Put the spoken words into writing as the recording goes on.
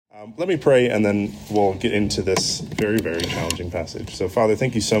Let me pray, and then we'll get into this very, very challenging passage. So, Father,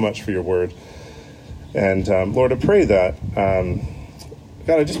 thank you so much for your word. And, Lord, I pray that,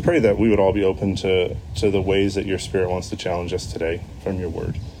 God, I just pray that we would all be open to the ways that your Spirit wants to challenge us today from your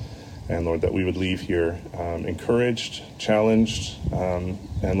word. And, Lord, that we would leave here encouraged, challenged, and,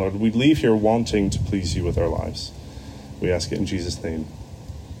 Lord, we'd leave here wanting to please you with our lives. We ask it in Jesus' name.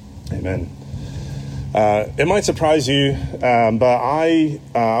 Amen. It might surprise you, but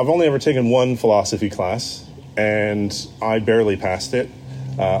I've only ever taken one philosophy class, and I barely passed it.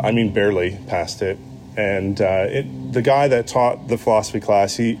 Barely passed it. And the guy that taught the philosophy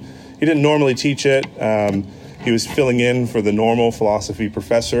class, he didn't normally teach it. He was filling in for the normal philosophy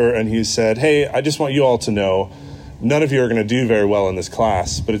professor, and he said, "Hey, I just want you all to know, none of you are going to do very well in this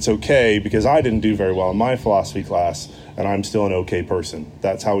class, but it's okay because I didn't do very well in my philosophy class, and I'm still an okay person."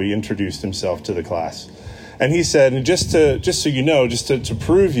 That's how he introduced himself to the class. And he said, just so you know, just to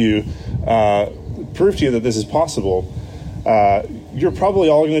prove to you that this is possible, you're probably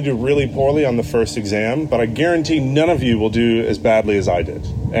all going to do really poorly on the first exam, but I guarantee none of you will do as badly as I did.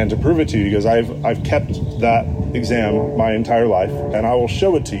 And to prove it to you, because I've kept that exam my entire life, and I will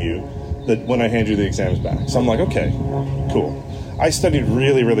show it to you that when I hand you the exams back. So I'm like, okay, cool. I studied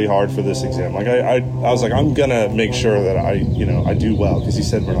really, really hard for this exam. Like I was like, I'm gonna make sure that I do well, because he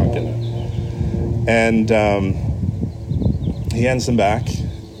said we're not gonna. And he hands them back,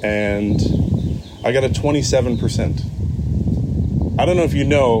 and I got a 27%. I don't know if you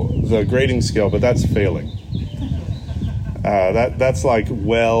know the grading scale, but that's failing. That's like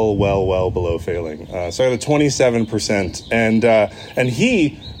well below failing. So I got a 27%, and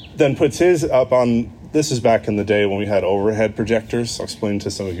he then puts his up on. This is back in the day when we had overhead projectors. I'll explain to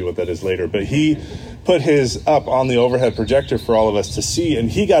some of you what that is later. But he put his up on the overhead projector for all of us to see,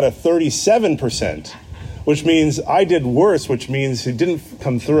 and he got a 37%, which means I did worse, which means he didn't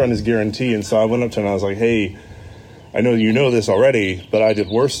come through on his guarantee. And so I went up to him and I was like, "Hey, I know you know this already, but I did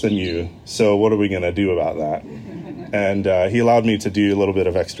worse than you. So what are we going to do about that?" And he allowed me to do a little bit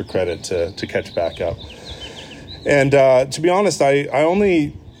of extra credit to catch back up. And to be honest, I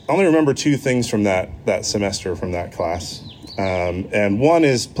only remember two things from that semester, from that class. And one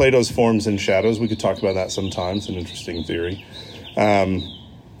is Plato's Forms and Shadows. We could talk about that sometimes, an interesting theory. And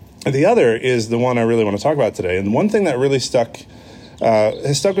the other is the one I really want to talk about today. And one thing that really has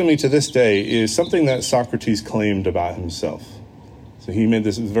stuck with me to this day is something that Socrates claimed about himself. So he made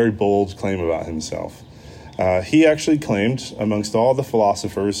this very bold claim about himself. He actually claimed, amongst all the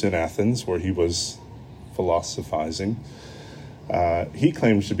philosophers in Athens, where he was philosophizing, he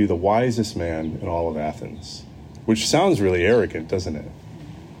claimed to be the wisest man in all of Athens, which sounds really arrogant, doesn't it?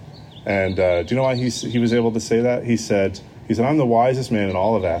 And do you know why he was able to say that? He said, "I'm the wisest man in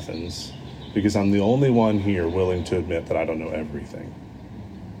all of Athens because I'm the only one here willing to admit that I don't know everything."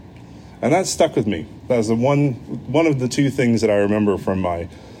 And that stuck with me. That was one of the two things that I remember from my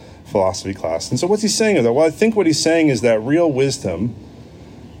philosophy class. And so what's he saying of that? Well, I think what he's saying is that real wisdom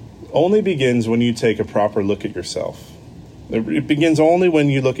only begins when you take a proper look at yourself. It begins only when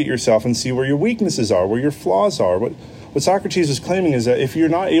you look at yourself and see where your weaknesses are, where your flaws are. What Socrates is claiming is that if you're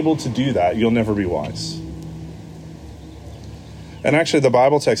not able to do that, you'll never be wise. And actually, the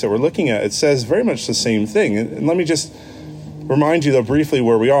Bible text that we're looking at, it says very much the same thing. And let me just remind you, though, briefly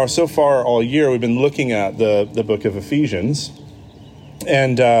where we are. So far all year, we've been looking at the book of Ephesians.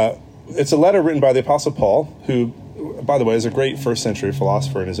 And it's a letter written by the Apostle Paul, who, by the way, is a great first century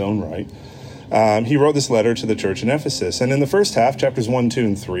philosopher in his own right. He wrote this letter to the church in Ephesus. And in the first half, chapters 1, 2,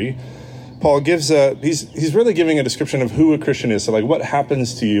 and 3, Paul gives he's really giving a description of who a Christian is. So like what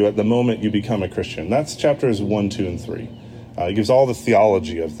happens to you at the moment you become a Christian. That's chapters 1, 2, and 3. He gives all the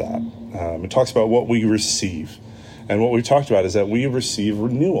theology of that. It talks about what we receive. And what we've talked about is that we receive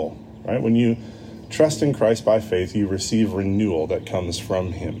renewal, right? When you trust in Christ by faith, you receive renewal that comes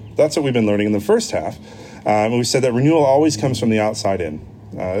from him. That's what we've been learning in the first half. And we said that renewal always comes from the outside in.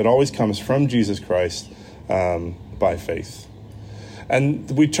 It always comes from Jesus Christ by faith. And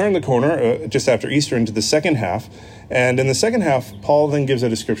we turn the corner just after Easter into the second half. And in the second half, Paul then gives a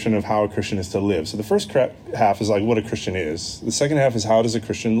description of how a Christian is to live. So the first half is like what a Christian is. The second half is how does a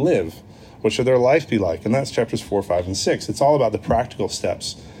Christian live? What should their life be like? And that's chapters 4, 5, and 6. It's all about the practical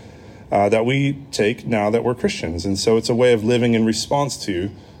steps that we take now that we're Christians. And so it's a way of living in response to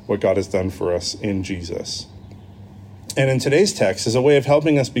what God has done for us in Jesus. And in today's text is a way of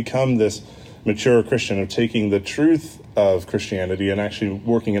helping us become this mature Christian, of taking the truth of Christianity and actually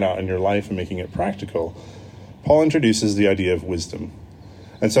working it out in your life and making it practical. Paul introduces the idea of wisdom.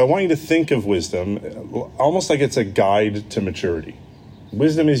 And so I want you to think of wisdom almost like it's a guide to maturity.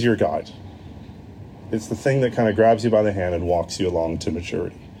 Wisdom is your guide. It's the thing that kind of grabs you by the hand and walks you along to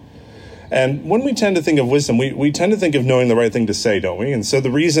maturity. And when we tend to think of wisdom, we tend to think of knowing the right thing to say, don't we? And so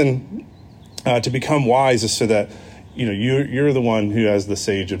the reason to become wise is so that you're the one who has the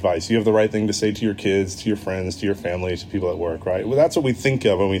sage advice. You have the right thing to say to your kids, to your friends, to your family, to people at work, right? Well, that's what we think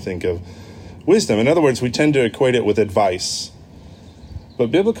of when we think of wisdom. In other words, we tend to equate it with advice.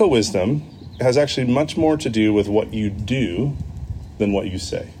 But biblical wisdom has actually much more to do with what you do than what you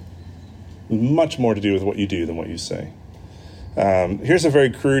say. Much more to do with what you do than what you say. Here's a very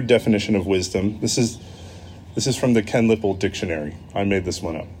crude definition of wisdom. This is from the Ken Lippel Dictionary. I made this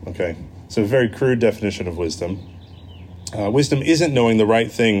one up, okay? So a very crude definition of wisdom. Wisdom isn't knowing the right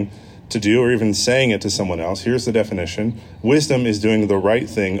thing to do or even saying it to someone else. Here's the definition. Wisdom is doing the right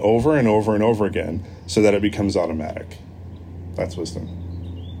thing over and over and over again so that it becomes automatic. That's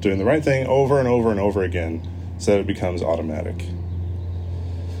wisdom. Doing the right thing over and over and over again so that it becomes automatic.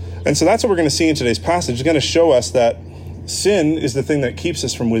 And so that's what we're going to see in today's passage. It's going to show us that sin is the thing that keeps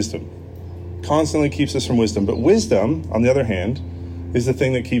us from wisdom. Constantly keeps us from wisdom. But wisdom, on the other hand, is the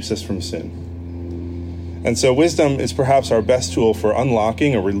thing that keeps us from sin. And so wisdom is perhaps our best tool for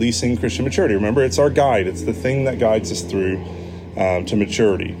unlocking or releasing Christian maturity. Remember, it's our guide. It's the thing that guides us through to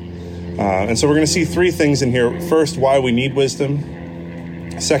maturity. And so we're going to see three things in here. First, why we need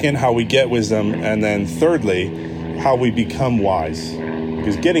wisdom. Second, how we get wisdom. And then thirdly, how we become wise.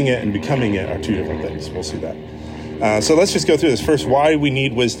 Because getting it and becoming it are two different things. We'll see that. So let's just go through this. First, why we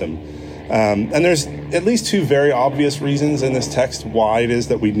need wisdom. And there's at least two very obvious reasons in this text why it is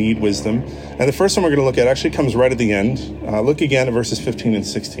that we need wisdom. And the first one we're going to look at actually comes right at the end. Look again at verses 15 and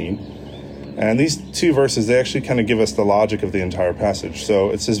 16. And these two verses, they actually kind of give us the logic of the entire passage. So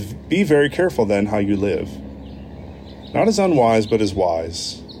it says, be very careful then how you live. Not as unwise, but as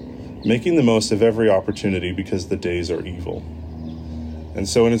wise, making the most of every opportunity because the days are evil. And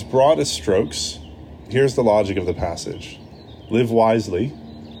so in its broadest strokes, here's the logic of the passage. Live wisely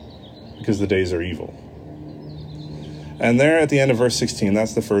because the days are evil. And there at the end of verse 16,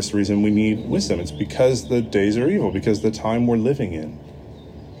 that's the first reason we need wisdom. It's because the days are evil, because the time we're living in.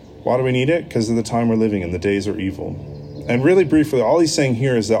 Why do we need it? Because of the time we're living in. The days are evil. And really briefly, all he's saying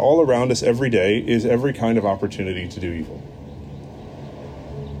here is that all around us every day is every kind of opportunity to do evil.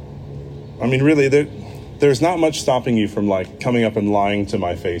 I mean, really, there's not much stopping you from coming up and lying to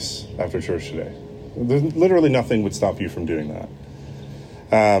my face after church today. There's literally nothing would stop you from doing that.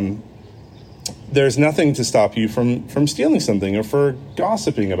 There's nothing to stop you from stealing something or for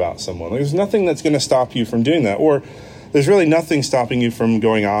gossiping about someone. There's nothing that's going to stop you from doing that. Or there's really nothing stopping you from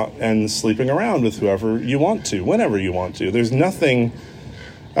going out and sleeping around with whoever you want to, whenever you want to. There's nothing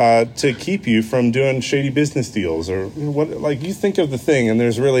to keep you from doing shady business deals or you think of the thing and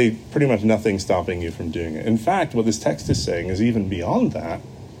there's really pretty much nothing stopping you from doing it. In fact, what this text is saying is even beyond that,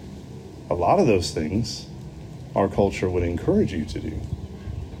 a lot of those things our culture would encourage you to do.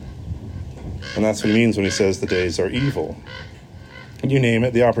 And that's what he means when he says the days are evil. And you name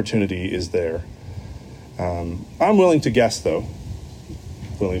it, the opportunity is there. I'm willing to guess, looking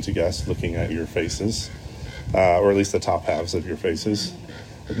at your faces, or at least the top halves of your faces,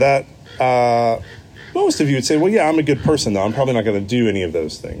 that most of you would say, well, yeah, I'm a good person, though. I'm probably not going to do any of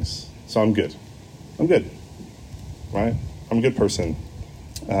those things. So I'm good. Right? I'm a good person.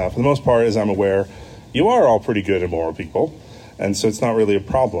 For the most part, as I'm aware, you are all pretty good and moral people. And so it's not really a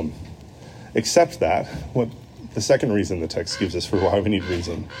problem. Except that, what the second reason the text gives us for why we need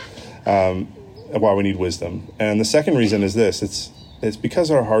reason, why we need wisdom. And the second reason is this. It's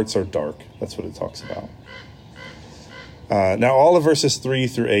because our hearts are dark. That's what it talks about. Now, all of verses 3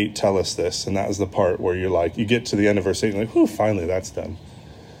 through 8 tell us this, and that is the part where you get to the end of verse 8 and you're like, whew, finally, that's done.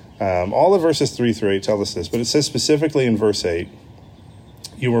 All of verses 3 through 8 tell us this, but it says specifically in verse 8,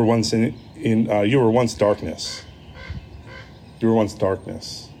 you were once darkness. You were once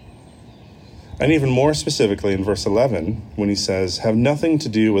darkness. And even more specifically in verse 11, when he says, have nothing to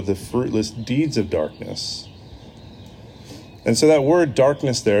do with the fruitless deeds of darkness. And so that word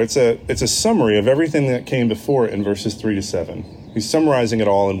darkness there, it's a summary of everything that came before it in verses 3 to 7. He's summarizing it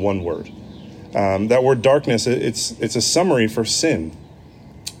all in one word. That word darkness, it's a summary for sin.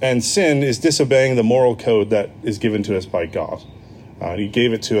 And sin is disobeying the moral code that is given to us by God. He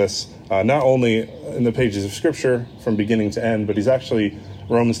gave it to us not only in the pages of Scripture from beginning to end, but he's actually,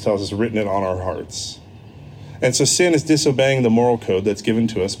 Romans tells us, written it on our hearts. And so sin is disobeying the moral code that's given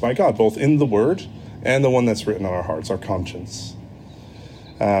to us by God, both in the Word and the one that's written on our hearts, our conscience.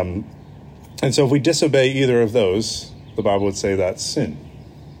 And so if we disobey either of those, the Bible would say that's sin.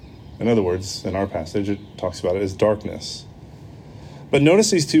 In other words, in our passage, it talks about it as darkness. But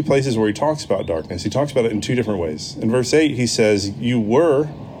notice these two places where he talks about darkness. He talks about it in two different ways. In verse 8, he says, you were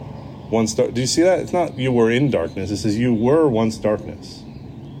once dark. Do you see that? It's not you were in darkness. It says you were once darkness.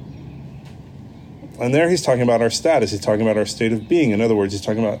 And there he's talking about our status. He's talking about our state of being. In other words, he's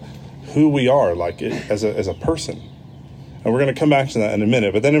talking about who we are, like as a person. And we're going to come back to that in a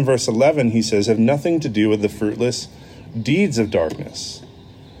minute. But then in verse 11, he says, have nothing to do with the fruitless deeds of darkness.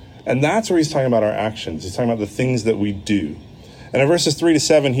 And that's where he's talking about our actions. He's talking about the things that we do. And in verses 3 to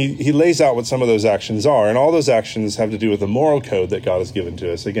 7, he lays out what some of those actions are. And all those actions have to do with the moral code that God has given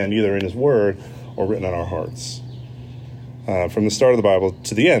to us, again, either in his word or written on our hearts. From the start of the Bible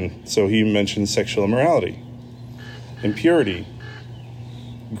to the end. So he mentions sexual immorality, impurity,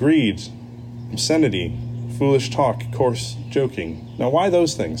 greed, obscenity, foolish talk, coarse joking. Now, why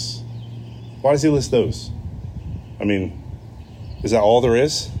those things? Why does he list those? I mean, is that all there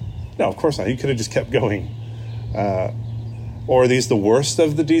is? No, of course not. He could have just kept going. Or are these the worst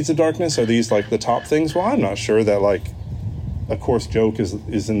of the deeds of darkness? Are these like the top things? Well, I'm not sure that like a coarse joke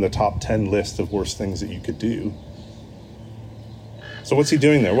is in the top 10 list of worst things that you could do. So what's he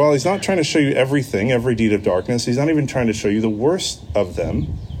doing there? Well, he's not trying to show you everything, every deed of darkness. He's not even trying to show you the worst of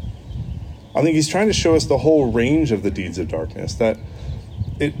them. I think he's trying to show us the whole range of the deeds of darkness, that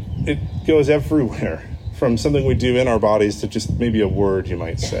it goes everywhere, from something we do in our bodies to just maybe a word you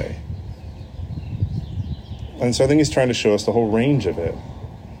might say. And so I think he's trying to show us the whole range of it.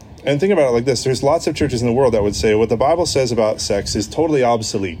 And think about it like this. There's lots of churches in the world that would say what the Bible says about sex is totally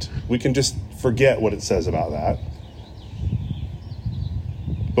obsolete. We can just forget what it says about that.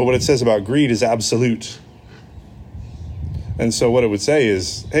 But what it says about greed is absolute. And so what it would say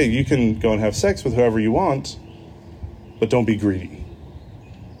is, hey, you can go and have sex with whoever you want, but don't be greedy.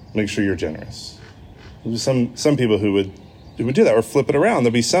 Make sure you're generous. There's some people who would do that or flip it around.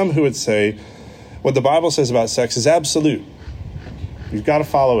 There'll be some who would say, what the Bible says about sex is absolute. You've got to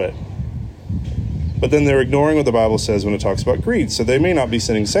follow it. But then they're ignoring what the Bible says when it talks about greed. So they may not be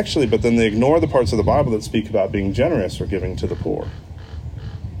sinning sexually, but then they ignore the parts of the Bible that speak about being generous or giving to the poor.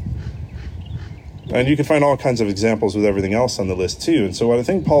 And you can find all kinds of examples with everything else on the list too. And so what I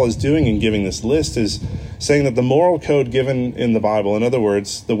think Paul is doing in giving this list is saying that the moral code given in the Bible, in other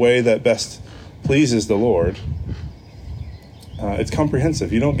words, the way that best pleases the Lord, it's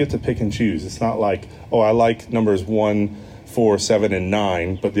comprehensive. You don't get to pick and choose. It's not like, oh, I like numbers 1, 4, 7, and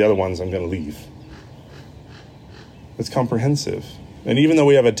 9, but the other ones I'm going to leave. It's comprehensive. And even though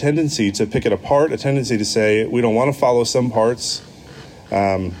we have a tendency to pick it apart, a tendency to say we don't want to follow some parts,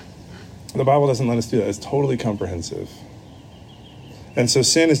 the Bible doesn't let us do that. It's totally comprehensive. And so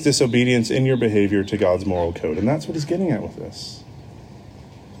sin is disobedience in your behavior to God's moral code. And that's what he's getting at with this.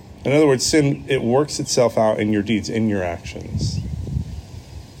 In other words, sin, it works itself out in your deeds, in your actions.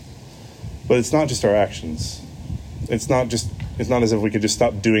 But it's not just our actions. It's not as if we could just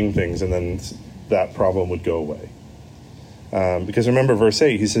stop doing things and then that problem would go away. Because remember verse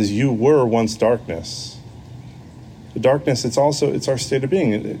 8, he says, you were once darkness. The darkness, it's our state of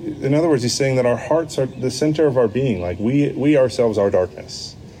being. In other words, he's saying that our hearts are the center of our being. Like we ourselves are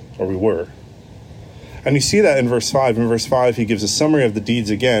darkness, or we were. And you see that in verse 5. In verse 5, he gives a summary of the deeds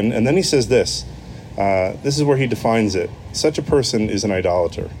again, and then he says this. This is where he defines it. Such a person is an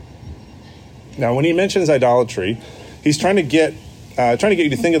idolater. Now, when he mentions idolatry, he's trying to get you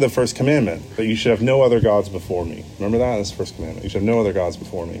to think of the first commandment, that you should have no other gods before me. Remember that? That's the first commandment. You should have no other gods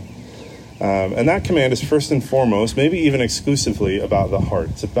before me. And that command is first and foremost, maybe even exclusively, about the heart.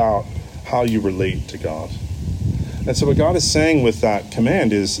 It's about how you relate to God. And so what God is saying with that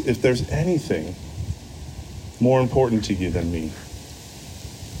command is, if there's anything more important to you than me,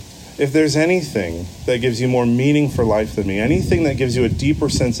 if there's anything that gives you more meaning for life than me, anything that gives you a deeper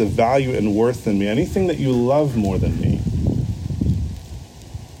sense of value and worth than me, anything that you love more than me,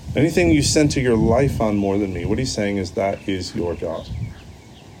 anything you center your life on more than me, what he's saying is that is your God.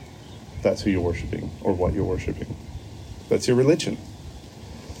 That's who you're worshiping, or what you're worshiping. That's your religion.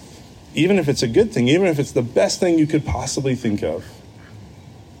 Even if it's a good thing, even if it's the best thing you could possibly think of,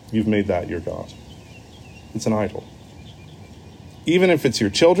 you've made that your God. It's an idol. Even if it's your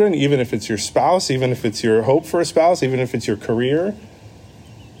children, even if it's your spouse, even if it's your hope for a spouse, even if it's your career,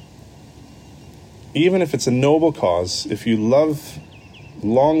 even if it's a noble cause, if you love,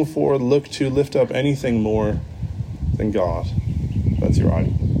 long for, look to, lift up anything more than God, that's your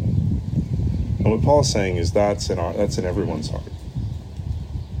idol. And what Paul's saying is that's in everyone's heart.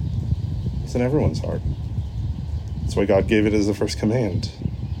 It's in everyone's heart. That's why God gave it as the first command.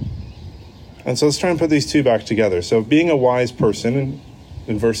 And so let's try and put these two back together. So being a wise person,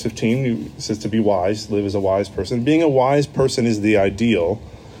 in verse 15, it says to be wise, live as a wise person. Being a wise person is the ideal.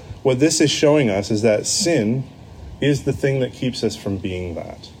 What this is showing us is that sin is the thing that keeps us from being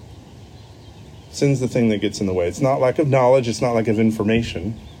that. Sin's the thing that gets in the way. It's not lack of knowledge. It's not lack of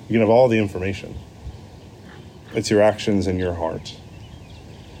information. You can have all the information. It's your actions and your heart.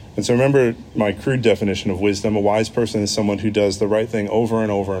 And so remember my crude definition of wisdom. A wise person is someone who does the right thing over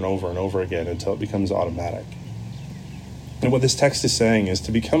and over and over and over again until it becomes automatic. And what this text is saying is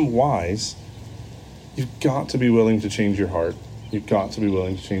to become wise, you've got to be willing to change your heart. You've got to be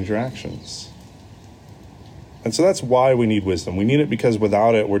willing to change your actions. And so that's why we need wisdom. We need it because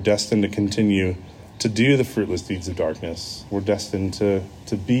without it, we're destined to continue to do the fruitless deeds of darkness. We're destined to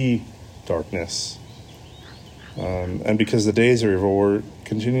be darkness. And because the days are evil, we're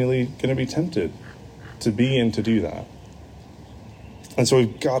continually going to be tempted to be and to do that. And so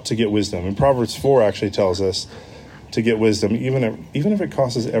we've got to get wisdom. And Proverbs 4 actually tells us to get wisdom, even if it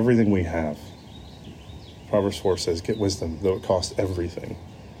costs us everything we have. Proverbs 4 says, get wisdom, though it costs everything.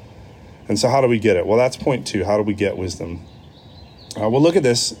 And so how do we get it? Well, that's point 2. How do we get wisdom? We'll look at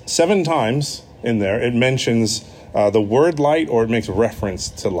this 7 times in there. It mentions the word light, or it makes reference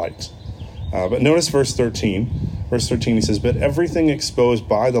to light. But notice verse 13. Verse 13, he says, but everything exposed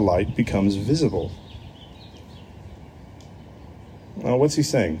by the light becomes visible. Now, what's he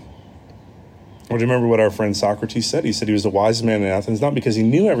saying? Well, do you remember what our friend Socrates said? He said he was the wisest man in Athens, not because he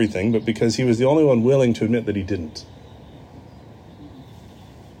knew everything, but because he was the only one willing to admit that he didn't.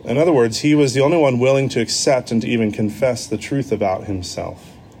 In other words, he was the only one willing to accept and to even confess the truth about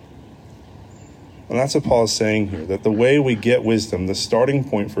himself. And that's what Paul is saying here, that the way we get wisdom, the starting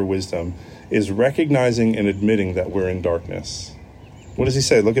point for wisdom, is recognizing and admitting that we're in darkness. What does he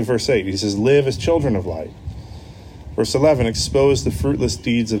say? Look at verse 8. He says, live as children of light. Verse 11, expose the fruitless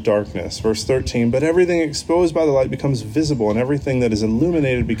deeds of darkness. Verse 13, but everything exposed by the light becomes visible, and everything that is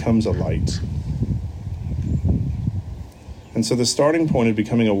illuminated becomes a light. And so the starting point of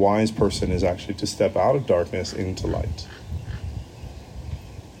becoming a wise person is actually to step out of darkness into light.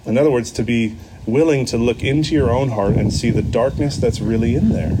 In other words, to be willing to look into your own heart and see the darkness that's really in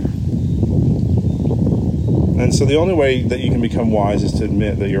there. And so the only way that you can become wise is to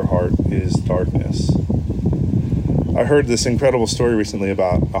admit that your heart is darkness. I heard this incredible story recently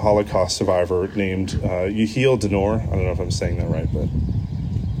about a Holocaust survivor named Yehiel Denor. I don't know if I'm saying that right, but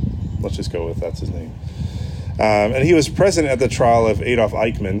let's just go with that's his name. And he was present at the trial of Adolf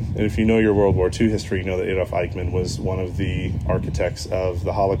Eichmann. And if you know your World War II history, you know that Adolf Eichmann was one of the architects of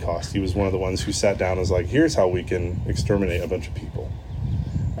the Holocaust. He was one of the ones who sat down and was like, here's how we can exterminate a bunch of people.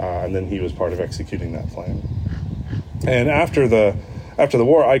 And then he was part of executing that plan. And after the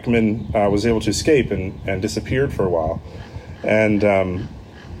war, Eichmann was able to escape and disappeared for a while. And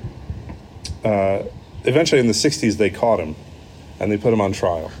eventually in the 60s, they caught him and they put him on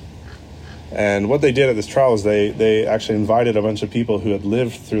trial. And what they did at this trial is they actually invited a bunch of people who had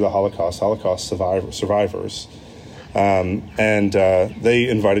lived through the Holocaust survivors. And they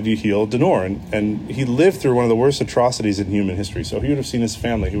invited Yehiel Denor. And he lived through one of the worst atrocities in human history. So he would have seen his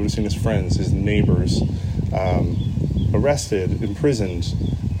family, he would have seen his friends, his neighbors, arrested, imprisoned,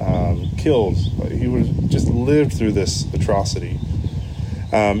 killed. He would have just lived through this atrocity.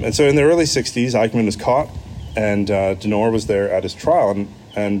 And so in the early 60s, Eichmann was caught, and Denor was there at his trial.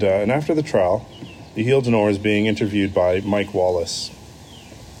 And after the trial, Yehiel Denor is being interviewed by Mike Wallace.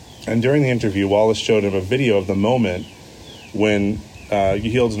 And during the interview, Wallace showed him a video of the moment when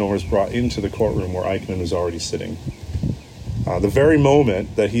Yehiel Denor was brought into the courtroom where Eichmann was already sitting. The very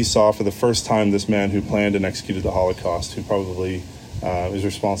moment that he saw for the first time this man who planned and executed the Holocaust, who probably is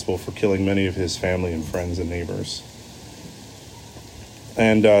responsible for killing many of his family and friends and neighbors.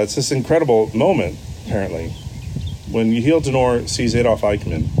 And it's this incredible moment, apparently. When Yehiel Denor sees Adolf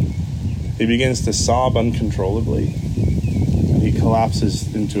Eichmann, he begins to sob uncontrollably, and he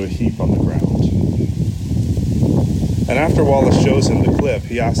collapses into a heap on the ground. And after Wallace shows him the clip,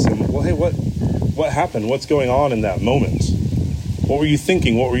 he asks him, well, hey, what happened? What's going on in that moment? What were you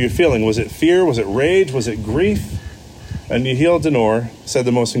thinking? What were you feeling? Was it fear? Was it rage? Was it grief? And Yehiel Denor said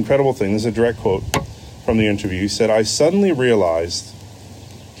the most incredible thing. This is a direct quote from the interview. He said, I suddenly realized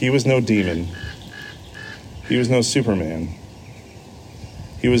he was no demon. He was no Superman.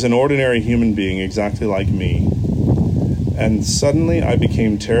 He was an ordinary human being exactly like me. And suddenly I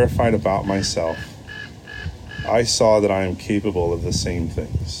became terrified about myself. I saw that I am capable of the same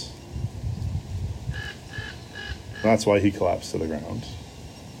things. That's why he collapsed to the ground.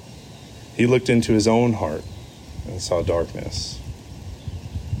 He looked into his own heart and saw darkness.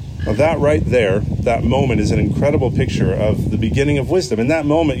 Now that right there, that moment is an incredible picture of the beginning of wisdom. In that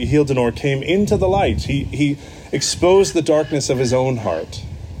moment, Yehiel Denor came into the light. He exposed the darkness of his own heart.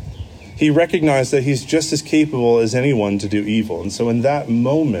 He recognized that he's just as capable as anyone to do evil. And so in that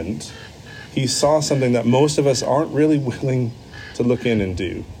moment, he saw something that most of us aren't really willing to look in and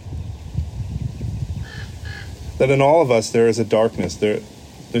do. That in all of us, there is a darkness.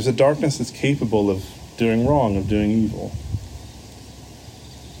 There's a darkness that's capable of doing wrong, of doing evil.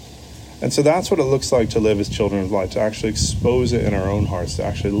 And so that's what it looks like to live as children of light, to actually expose it in our own hearts, to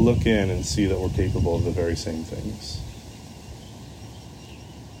actually look in and see that we're capable of the very same things.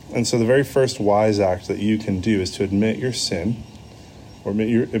 And so the very first wise act that you can do is to admit your sin, or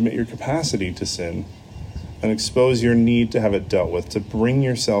admit your capacity to sin, and expose your need to have it dealt with, to bring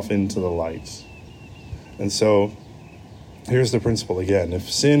yourself into the light. And so here's the principle again. If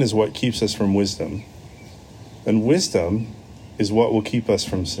sin is what keeps us from wisdom, then wisdom is what will keep us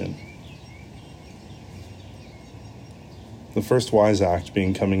from sin. The first wise act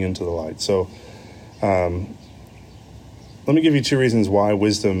being coming into the light. So let me give you two reasons why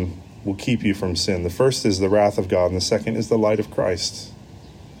wisdom will keep you from sin. The first is the wrath of God, and the second is the light of Christ.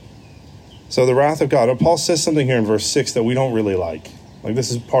 So the wrath of God. Paul says something here in verse 6 that we don't really like. Like, this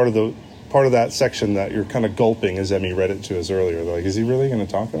is part of that section that you're kind of gulping as Emmy read it to us earlier. Like, is he really going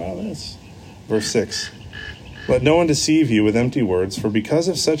to talk about this? Verse 6. Let no one deceive you with empty words, for because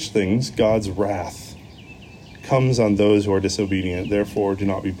of such things God's wrath comes on those who are disobedient. Therefore, do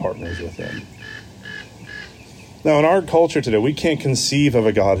not be partners with them. Now, in our culture today, we can't conceive of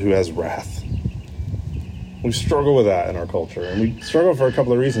a God who has wrath. We struggle with that in our culture, and we struggle for a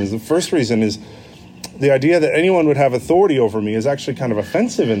couple of reasons. The first reason is the idea that anyone would have authority over me is actually kind of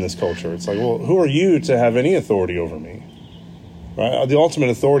offensive in this culture. It's like, well, who are you to have any authority over me? Right? The ultimate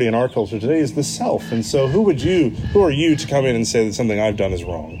authority in our culture today is the self. And so who are you to come in and say that something I've done is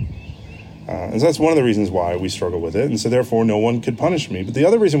wrong? And so that's one of the reasons why we struggle with it. And so therefore no one could punish me. But the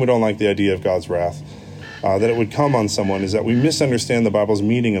other reason we don't like the idea of God's wrath, that it would come on someone, is that we misunderstand the Bible's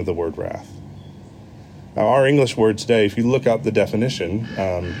meaning of the word wrath. Now, our English word today, if you look up the definition,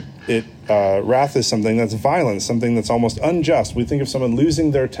 wrath is something that's violent, something that's almost unjust. We think of someone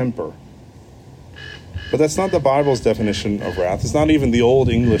losing their temper. But that's not the Bible's definition of wrath. It's not even the Old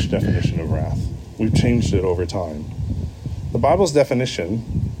English definition of wrath. We've changed it over time. The Bible's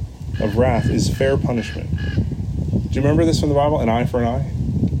definition of wrath is fair punishment. Do you remember this from the Bible? An eye for an eye?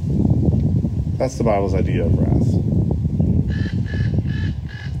 That's the Bible's idea of wrath.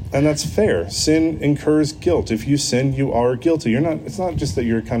 And that's fair. Sin incurs guilt. If you sin, you are guilty. It's not just that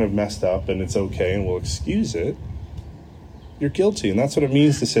you're kind of messed up and it's okay and we'll excuse it. You're guilty. And that's what it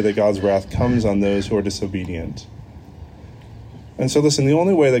means to say that God's wrath comes on those who are disobedient. And so listen, the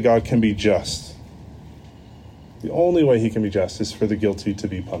only way that God can be just, the only way he can be just is for the guilty to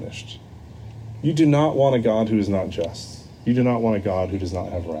be punished. You do not want a God who is not just. You do not want a God who does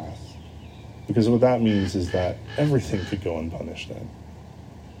not have wrath. Because what that means is that everything could go unpunished then.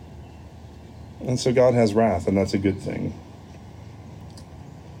 And so God has wrath, and that's a good thing.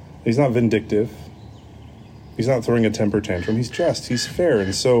 He's not vindictive. He's not throwing a temper tantrum. He's just. He's fair.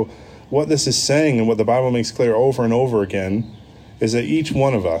 And so what this is saying, and what the Bible makes clear over and over again, is that each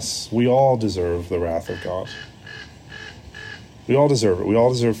one of us, we all deserve the wrath of God. We all deserve it. We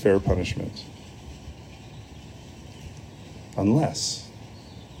all deserve fair punishment. Unless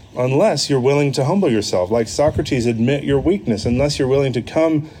you're willing to humble yourself. Like Socrates, admit your weakness. Unless you're willing to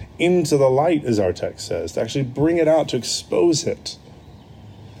come into the light, as our text says, to actually bring it out, to expose it.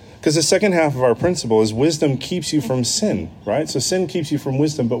 Because the second half of our principle is wisdom keeps you from sin, right? So sin keeps you from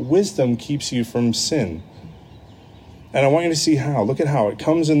wisdom, but wisdom keeps you from sin. And I want you to see how. Look at how it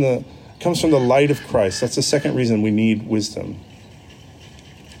comes from the light of Christ. That's the second reason we need wisdom.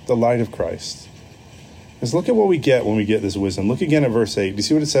 The light of Christ. Because look at what we get when we get this wisdom. Look again at verse 8. Do you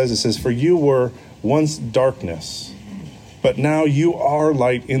see what it says? It says, for you were once darkness, but now you are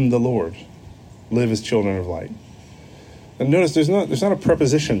light in the Lord. Live as children of light. And notice there's not a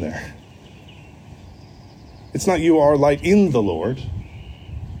preposition there. It's not you are light in the Lord.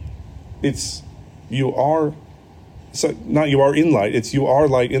 It's you are, so not you are in light, it's you are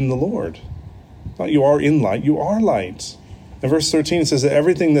light in the Lord. Not you are in light, you are light. In verse 13 it says that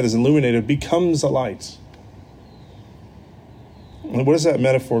everything that is illuminated becomes a light. And what does that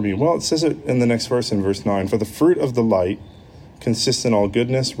metaphor mean? Well, it says it in the next verse, in verse 9. For the fruit of the light consists in all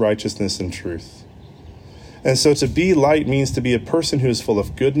goodness, righteousness, and truth. And so to be light means to be a person who is full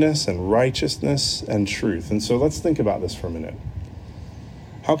of goodness and righteousness and truth. And so let's think about this for a minute.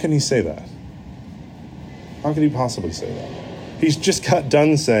 How can he say that? How can he possibly say that? He's just got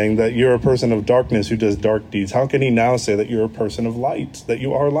done saying that you're a person of darkness who does dark deeds. How can he now say that you're a person of light, that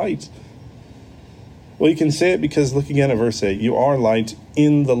you are light? Well, you can say it because, look again at verse 8, you are light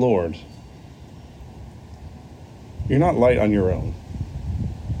in the Lord. You're not light on your own.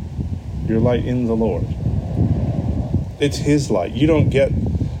 You're light in the Lord. It's his light. You don't get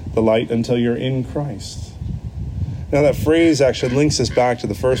the light until you're in Christ. Now that phrase actually links us back to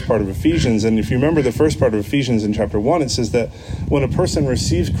the first part of Ephesians. And if you remember the first part of Ephesians in chapter 1, it says that when a person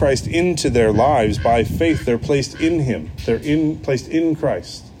receives Christ into their lives by faith, they're placed in him. They're placed in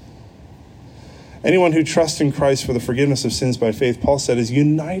Christ. Anyone who trusts in Christ for the forgiveness of sins by faith, Paul said, is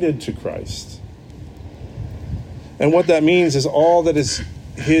united to Christ. And what that means is all that is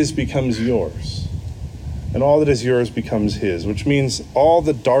his becomes yours. And all that is yours becomes his, which means all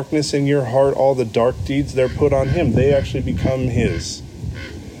the darkness in your heart, all the dark deeds, they're put on him. They actually become his.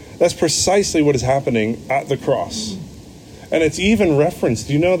 That's precisely what is happening at the cross. And it's even referenced.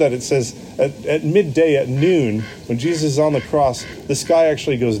 You know that it says at midday, at noon, when Jesus is on the cross, the sky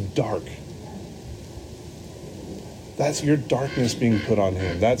actually goes dark. That's your darkness being put on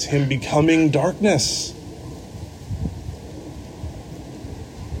him. That's him becoming darkness.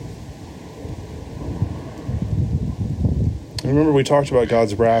 Remember, we talked about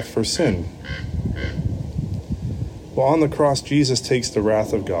God's wrath for sin. Well, on the cross, Jesus takes the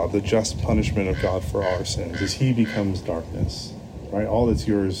wrath of God, the just punishment of God for our sins, as he becomes darkness, right? All that's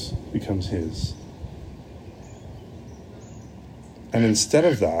yours becomes his. And instead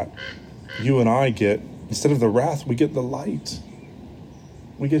of that, you and I get, instead of the wrath, we get the light.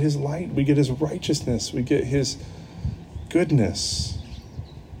 We get his light. We get his righteousness. We get his goodness.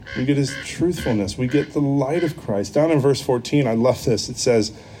 We get his truthfulness. We get the light of Christ. Down in verse 14, I love this. It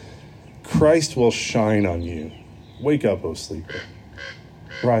says, Christ will shine on you. Wake up, O sleeper.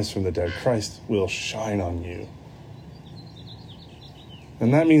 Rise from the dead. Christ will shine on you.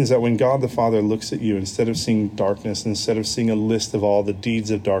 And that means that when God the Father looks at you, instead of seeing darkness, instead of seeing a list of all the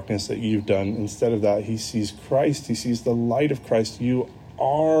deeds of darkness that you've done, instead of that, he sees Christ. He sees the light of Christ. You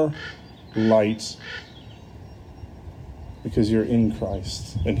are light because you're in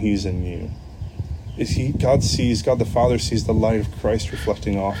Christ and he's in you. God the Father sees the light of Christ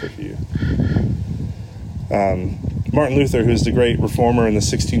reflecting off of you. Martin Luther, who's the great reformer in the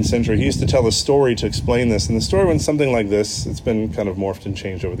 16th century, he used to tell a story to explain this. And the story went something like this. It's been kind of morphed and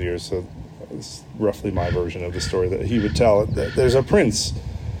changed over the years, so it's roughly my version of the story that he would tell. That there's a prince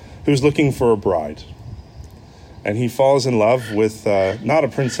who's looking for a bride. And he falls in love with not a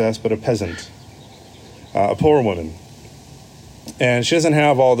princess, but a peasant, a poor woman. And she doesn't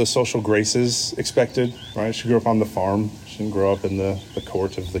have all the social graces expected, right? She grew up on the farm. She didn't grow up in the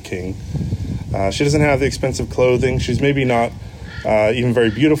court of the king. She doesn't have the expensive clothing. She's maybe not even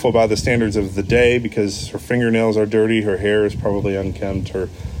very beautiful by the standards of the day because her fingernails are dirty, her hair is probably unkempt, her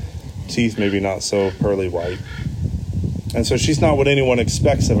teeth maybe not so pearly white. And so she's not what anyone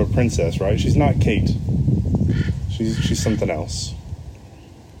expects of a princess, right? She's not Kate. She's something else.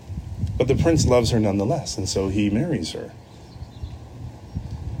 But the prince loves her nonetheless, and so he marries her.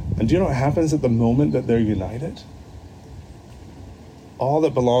 And do you know what happens at the moment that they're united? All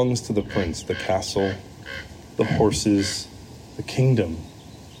that belongs to the prince, the castle, the horses, the kingdom,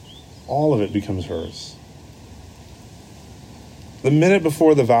 all of it becomes hers. The minute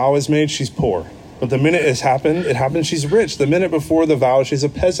before the vow is made, she's poor. But the minute it happens, she's rich. The minute before the vow, she's a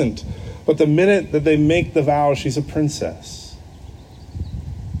peasant. But the minute that they make the vow, she's a princess.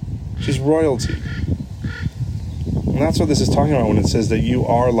 She's royalty. And that's what this is talking about when it says that you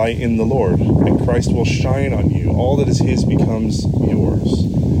are light in the Lord, and Christ will shine on you. All that is his becomes yours.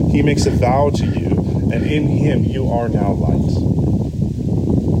 He makes a vow to you, and in him you are now light.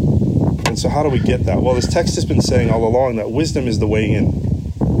 And so how do we get that? Well, this text has been saying all along that wisdom is the way in.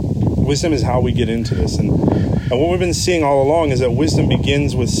 Wisdom is how we get into this. And what we've been seeing all along is that wisdom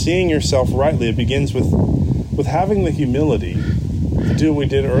begins with seeing yourself rightly. It begins with having the humility to do what we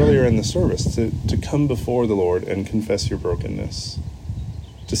did earlier in the service, to come before the Lord and confess your brokenness,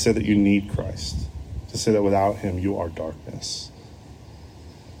 to say that you need Christ, to say that without him you are darkness.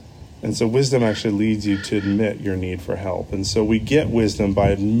 And so wisdom actually leads you to admit your need for help. And so we get wisdom by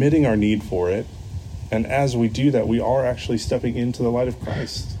admitting our need for it. And as we do that, we are actually stepping into the light of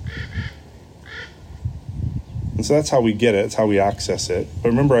Christ. And so that's how we get it. It's how we access it. But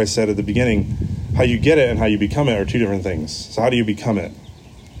remember I said at the beginning, how you get it and how you become it are two different things. So how do you become it?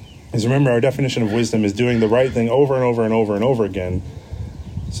 Because remember, our definition of wisdom is doing the right thing over and over and over and over again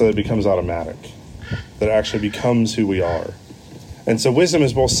so that it becomes automatic, that it actually becomes who we are. And so wisdom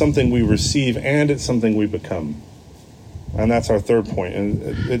is both something we receive and it's something we become. And that's our third point,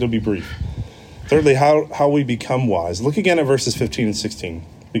 and it'll be brief. Thirdly, how we become wise. Look again at verses 15 and 16,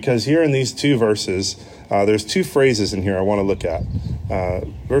 because here in these two verses, there's two phrases in here I want to look at.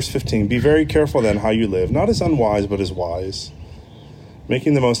 Verse 15, be very careful then how you live, not as unwise, but as wise,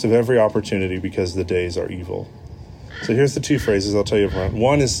 making the most of every opportunity because the days are evil. So here's the two phrases I'll tell you up front.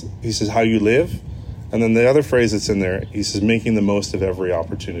 One is, he says, how you live. And then the other phrase that's in there, he says, making the most of every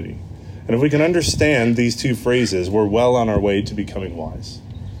opportunity. And if we can understand these two phrases, we're well on our way to becoming wise.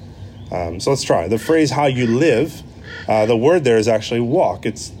 So let's try. The phrase how you live The word there is actually walk.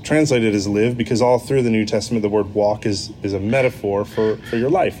 It's translated as live because all through the New Testament, the word walk is a metaphor for your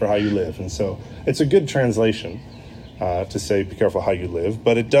life, for how you live. And so it's a good translation to say, be careful how you live.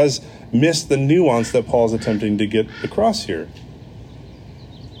 But it does miss the nuance that Paul's attempting to get across here.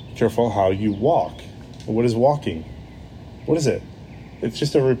 Careful how you walk. What is walking? What is it? It's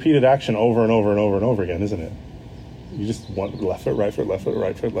just a repeated action over and over and over and over again, isn't it? You just want left foot, right foot, left foot,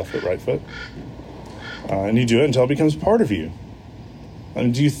 right foot, left foot, right foot. And you do it until it becomes part of you.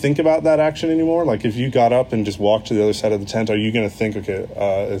 And do you think about that action anymore? Like if you got up and just walked to the other side of the tent, are you going to think, okay,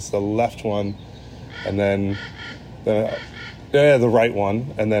 it's the left one, and then the right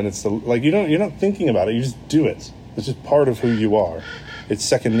one, and then it's you're not thinking about it. You just do it. It's just part of who you are. It's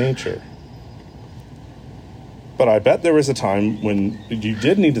second nature. But I bet there was a time when you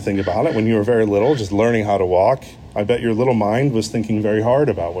did need to think about it, when you were very little, just learning how to walk. I bet your little mind was thinking very hard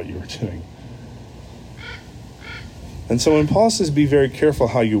about what you were doing. And so when Paul says, be very careful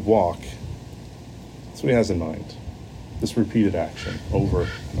how you walk, that's what he has in mind. This repeated action over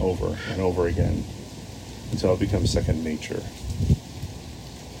and over and over again until it becomes second nature.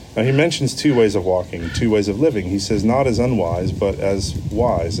 Now he mentions two ways of walking, two ways of living. He says not as unwise, but as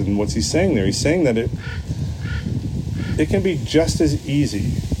wise. And what's he saying there? He's saying that it can be just as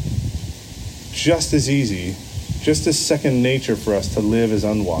easy, just as second nature for us to live as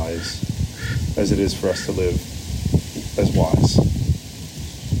unwise as it is for us to live as wise.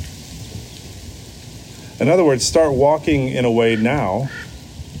 In other words, start walking in a way now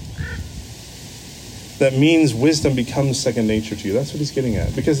that means wisdom becomes second nature to you. That's what he's getting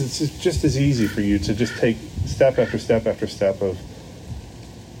at. Because it's just as easy for you to just take step after step after step of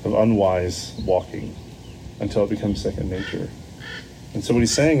unwise walking until it becomes second nature. And so what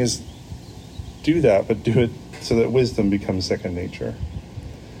he's saying is, do that, but do it so that wisdom becomes second nature.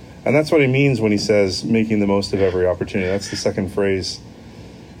 And that's what he means when he says making the most of every opportunity. That's the second phrase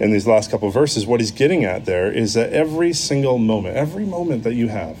in these last couple of verses. What he's getting at there is that every single moment, every moment that you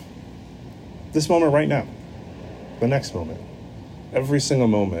have, this moment right now, the next moment, every single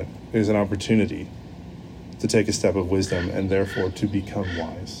moment is an opportunity to take a step of wisdom and therefore to become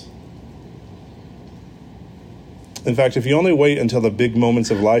wise. In fact, if you only wait until the big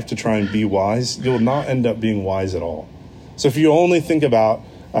moments of life to try and be wise, you'll not end up being wise at all. So if you only think about,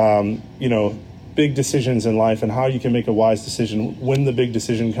 big decisions in life and how you can make a wise decision when the big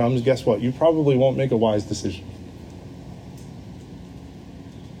decision comes, guess what? You probably won't make a wise decision.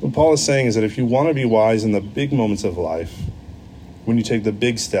 What Paul is saying is that if you want to be wise in the big moments of life, when you take the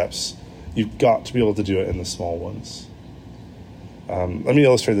big steps, you've got to be able to do it in the small ones. Let me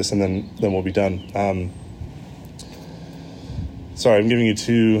illustrate this and then we'll be done. Sorry, I'm giving you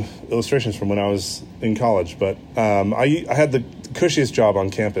two illustrations from when I was in college, but I had the cushiest job on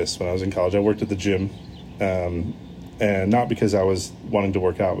campus when I was in college. I worked at the gym, and not because I was wanting to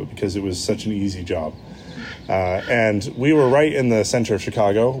work out, but because it was such an easy job. And we were right in the center of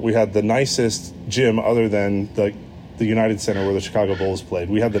Chicago. We had the nicest gym other than the United Center where the Chicago Bulls played.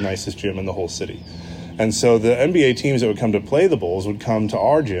 We had the nicest gym in the whole city. And so the NBA teams that would come to play the Bulls would come to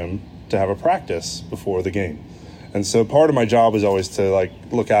our gym to have a practice before the game. And so part of my job was always to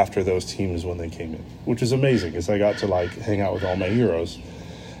look after those teams when they came in, which was amazing because I got to hang out with all my heroes.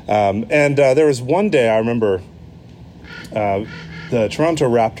 And there was one day I remember the Toronto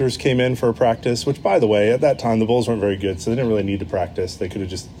Raptors came in for a practice, which, by the way, at that time the Bulls weren't very good, so they didn't really need to practice. They could have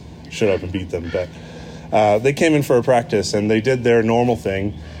just showed up and beat them. But they came in for a practice and they did their normal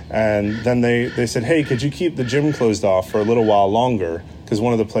thing. And then they said, hey, could you keep the gym closed off for a little while longer? Because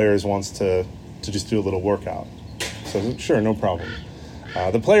one of the players wants to just do a little workout. So I said, sure, no problem.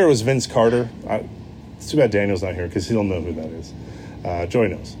 The player was Vince Carter. It's too bad Daniel's not here because he'll know who that is. Joy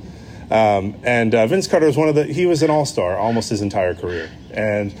knows. And Vince Carter was he was an all-star almost his entire career.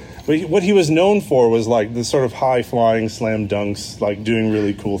 But what he was known for was the sort of high-flying slam dunks, doing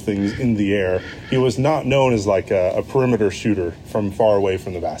really cool things in the air. He was not known as a perimeter shooter from far away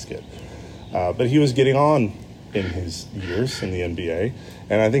from the basket. But he was getting on in his years in the NBA.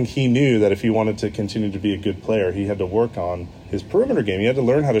 And I think he knew that if he wanted to continue to be a good player, he had to work on his perimeter game. He had to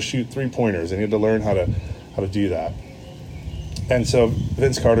learn how to shoot three-pointers, and he had to learn how to do that. And so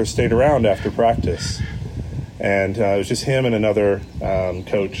Vince Carter stayed around after practice. And it was just him and another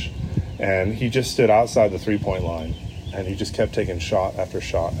coach. And he just stood outside the three-point line. And he just kept taking shot after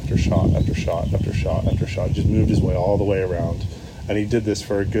shot after shot after shot after shot after shot. Just moved his way all the way around. And he did this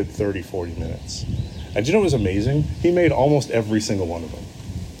for a good 30, 40 minutes. And do you know what was amazing? He made almost every single one of them.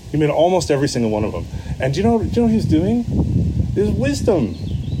 He made almost every single one of them. And do you know what he was doing? It was wisdom.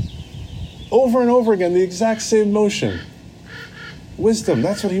 Over and over again, the exact same motion. Wisdom,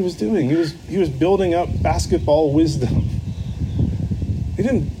 that's what he was doing. He was building up basketball wisdom. He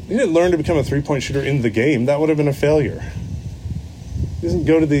didn't learn to become a three-point shooter in the game. That would have been a failure. He doesn't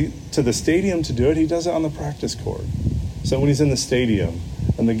go to the stadium to do it. He does it on the practice court. So when he's in the stadium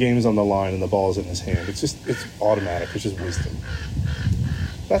and the game's on the line and the ball's in his hand, it's automatic. It's just wisdom.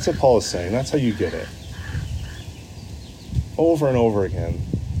 That's what Paul is saying. That's how you get it. Over and over again,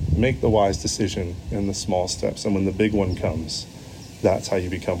 make the wise decision in the small steps. And when the big one comes, that's how you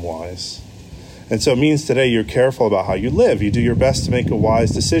become wise. And so it means today you're careful about how you live. You do your best to make a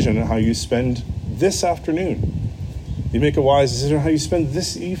wise decision on how you spend this afternoon. You make a wise decision on how you spend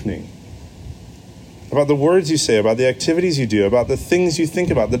this evening. About the words you say, about the activities you do, about the things you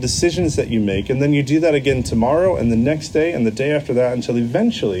think about, the decisions that you make. And then you do that again tomorrow and the next day and the day after that until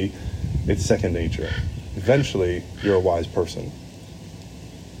eventually it's second nature. Eventually you're a wise person.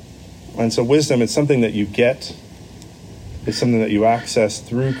 And so wisdom, it's something that you get. It's something that you access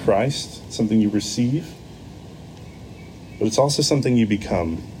through Christ. It's something you receive. But it's also something you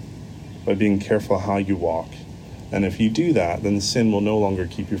become by being careful how you walk. And if you do that, then sin will no longer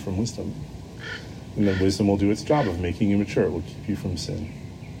keep you from wisdom. And then wisdom will do its job of making you mature. It will keep you from sin.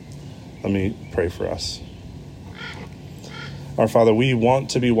 Let me pray for us. Our Father, we want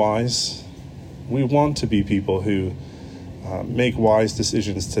to be wise. We want to be people who make wise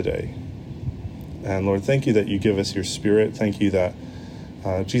decisions today. And Lord, thank you that you give us your Spirit. Thank you that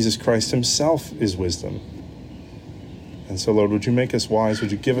Jesus Christ himself is wisdom. And so, Lord, would you make us wise?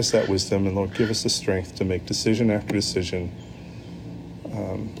 Would you give us that wisdom? And Lord, give us the strength to make decision after decision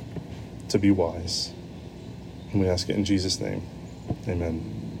to be wise. And we ask it in Jesus' name.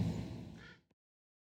 Amen.